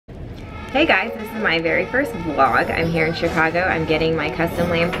Hey guys, this is my very first vlog. I'm here in Chicago. I'm getting my custom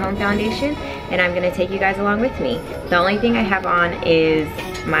Lancome foundation and I'm gonna take you guys along with me. The only thing I have on is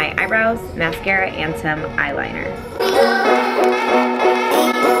my eyebrows, mascara, and some eyeliner.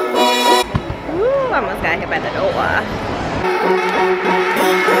 Ooh, almost got hit by the door.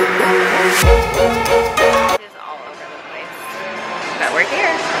 This is all over the place, but we're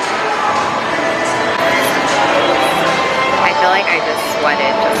here. I feel like I just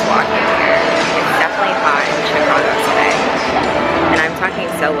sweated just walking here. It's definitely hot in Chicago today. And I'm talking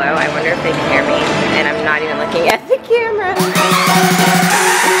so low, I wonder if they can hear me. And I'm not even looking at the camera.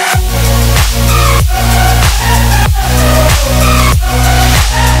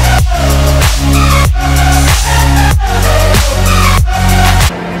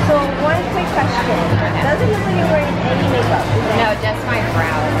 So one quick question. Doesn't look like you're wearing any makeup. No, just my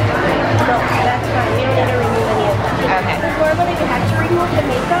brows. No, that's fine. You don't need to remove any of that. Okay. Normally you have to remove the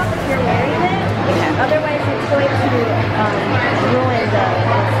makeup if you're wearing it. Yeah. Otherwise it's going to ruin the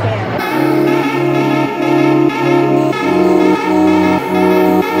stand.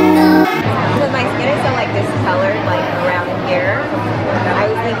 Because my skin is so like discolored, like around here. I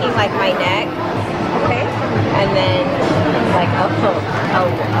was thinking like my neck. Okay. And then like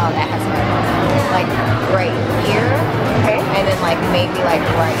that has like right here. Okay. And then like maybe like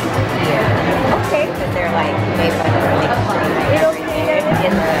right here. Okay. Because they're like maybe like It'll clean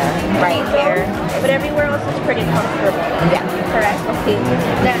everything. in the right here. But everywhere else is pretty comfortable. Yeah. Correct? Okay.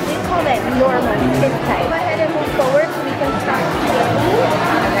 Now we call that normal skin type. Go ahead and move forward so we can start scanning.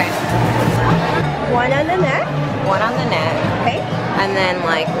 Okay. One on the neck. One on the neck. Okay. And then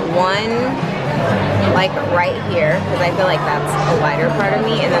like one like right here, because I feel like that's a lighter part of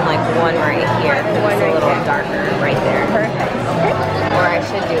me, and then like one right here, because One it's a right little there. darker right there. Perfect. Okay. Or I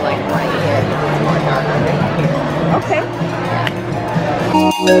should do like right here, because it's more darker right here. Okay.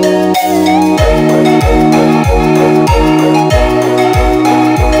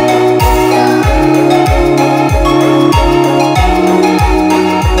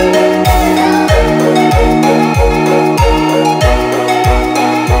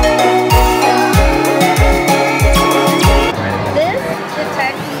 This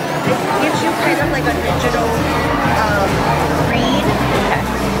detects, it gives you kind of like a digital read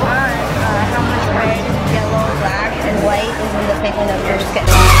on how much red, yellow, black, and white is in the pigment of your skin.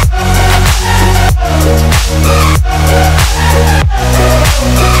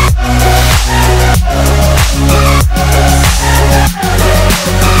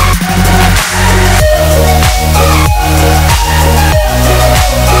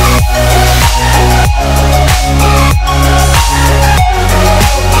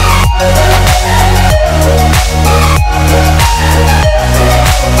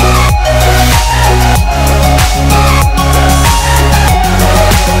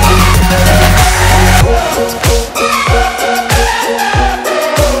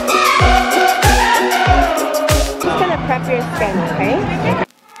 Just gonna prep your skin, okay?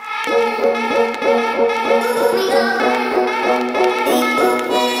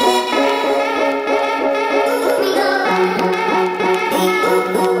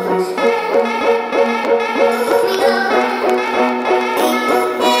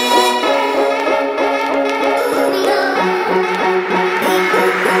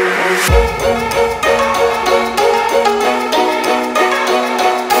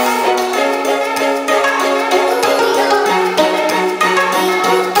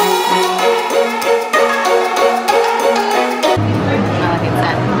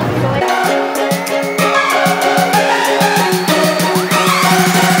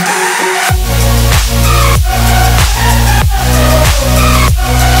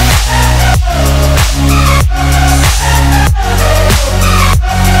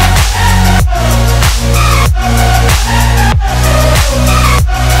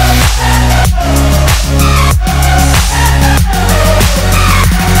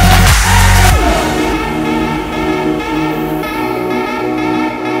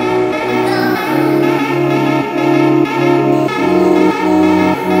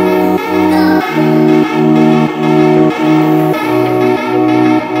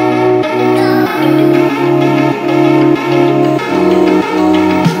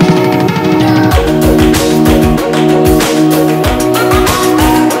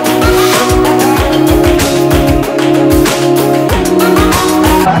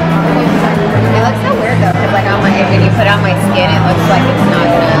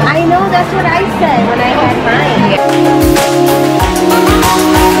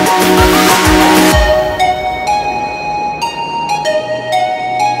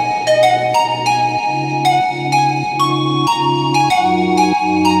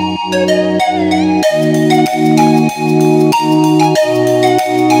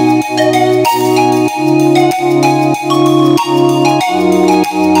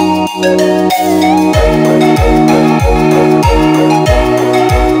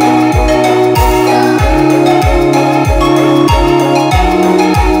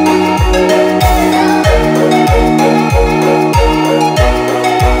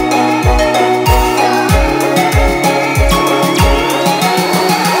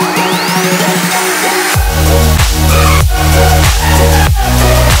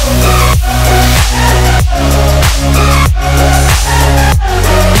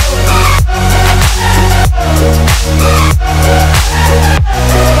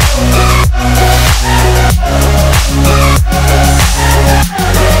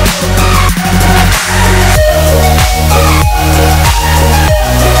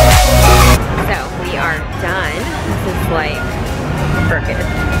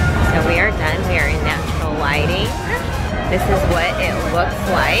 This is what it looks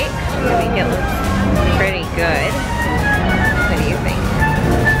like. I think it looks pretty good. What do you think?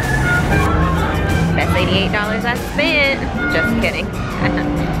 That's $88 I spent. Just kidding.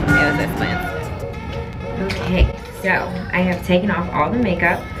 It was expensive. Okay, so I have taken off all the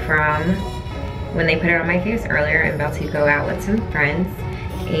makeup from when they put it on my face earlier. I'm about to go out with some friends,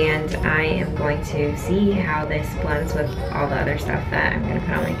 and I am going to see how this blends with all the other stuff that I'm gonna put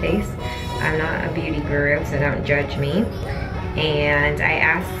on my face. I'm not a beauty guru, so don't judge me. And I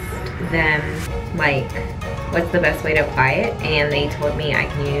asked them, like, what's the best way to apply it? And they told me I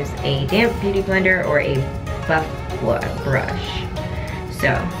can use a damp beauty blender or a buff brush.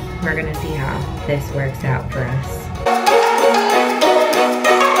 So we're gonna see how this works out for us.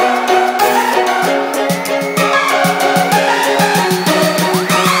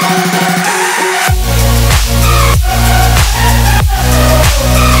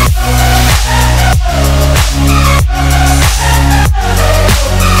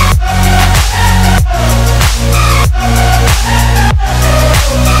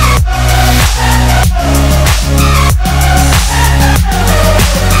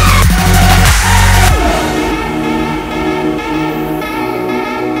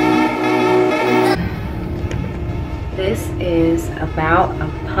 This is about a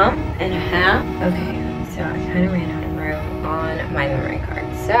pump and a half. Okay, so I kind of ran out of room on my memory card.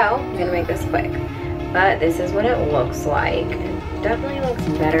 So I'm gonna make this quick. But this is what it looks like. It definitely looks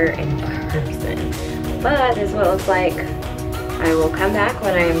better in person. But this is what it looks like. I will come back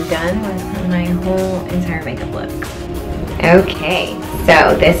when I'm done with my whole entire makeup look. Okay,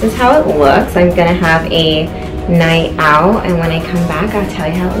 so this is how it looks. I'm gonna have a night out, and when I come back I'll tell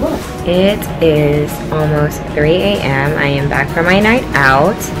you how it looks. It is almost 3 a.m. I am back from my night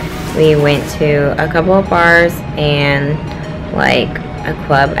out. We went to a couple of bars and like a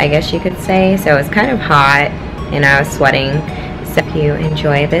club, I guess you could say, so it's kind of hot and I was sweating. So if you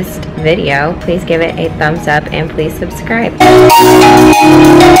enjoy this video, please give it a thumbs up and please subscribe.